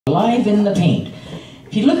alive in the paint.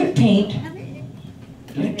 If you look at paint,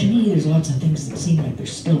 like, to me there's lots of things that seem like they're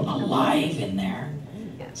still alive in there.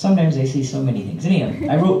 Sometimes I see so many things. Anyway,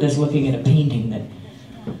 I wrote this looking at a painting that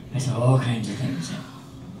I saw all kinds of things.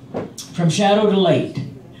 From shadow to light,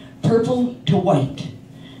 purple to white,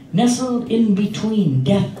 nestled in between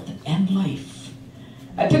death and life.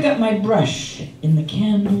 I pick up my brush in the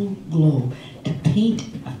candle glow to paint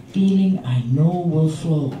a feeling I know will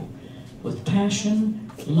flow with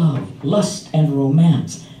passion, love, lust, and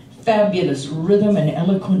romance, fabulous rhythm and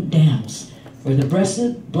eloquent dance, where the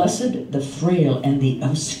blessed, the frail, and the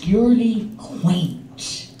obscurely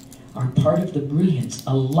quaint are part of the brilliance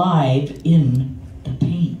alive in the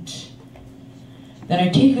paint. Then I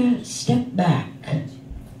take a step back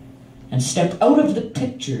and step out of the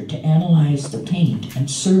picture to analyze the paint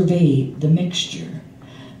and survey the mixture.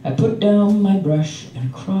 I put down my brush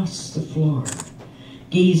and cross the floor,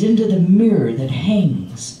 gaze into the mirror that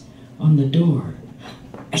hangs on the door.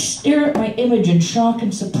 I stare at my image in shock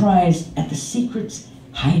and surprise at the secrets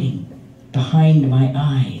hiding behind my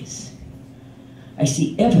eyes. I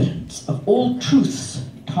see evidence of old truths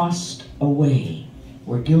tossed away,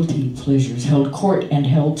 where guilty pleasures held court and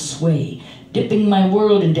held sway, dipping my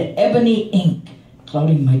world into ebony ink,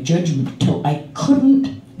 clouding my judgment till I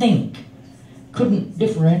couldn't think, couldn't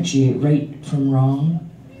differentiate right from wrong,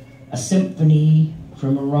 a symphony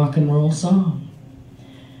from a rock and roll song.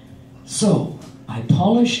 So I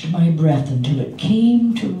polished my breath until it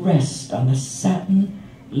came to rest on the satin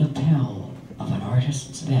lapel of an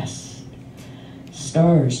artist's vest.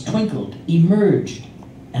 Stars twinkled, emerged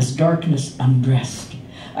as darkness undressed.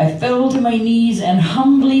 I fell to my knees and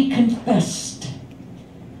humbly confessed.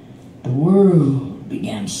 The world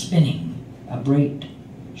began spinning, a bright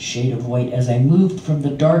shade of white, as I moved from the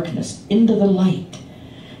darkness into the light,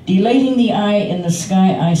 delighting the eye in the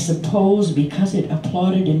sky, I suppose, because it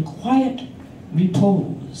applauded in quiet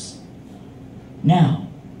repose. Now,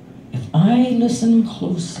 if I listen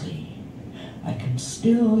closely, I can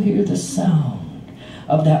still hear the sound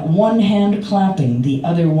of that one hand clapping, the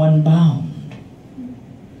other one bound.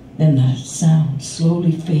 Then the sound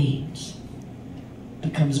slowly fades,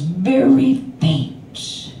 becomes very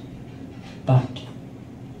faint, but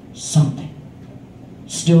something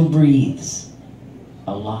still breathes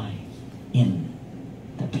alive in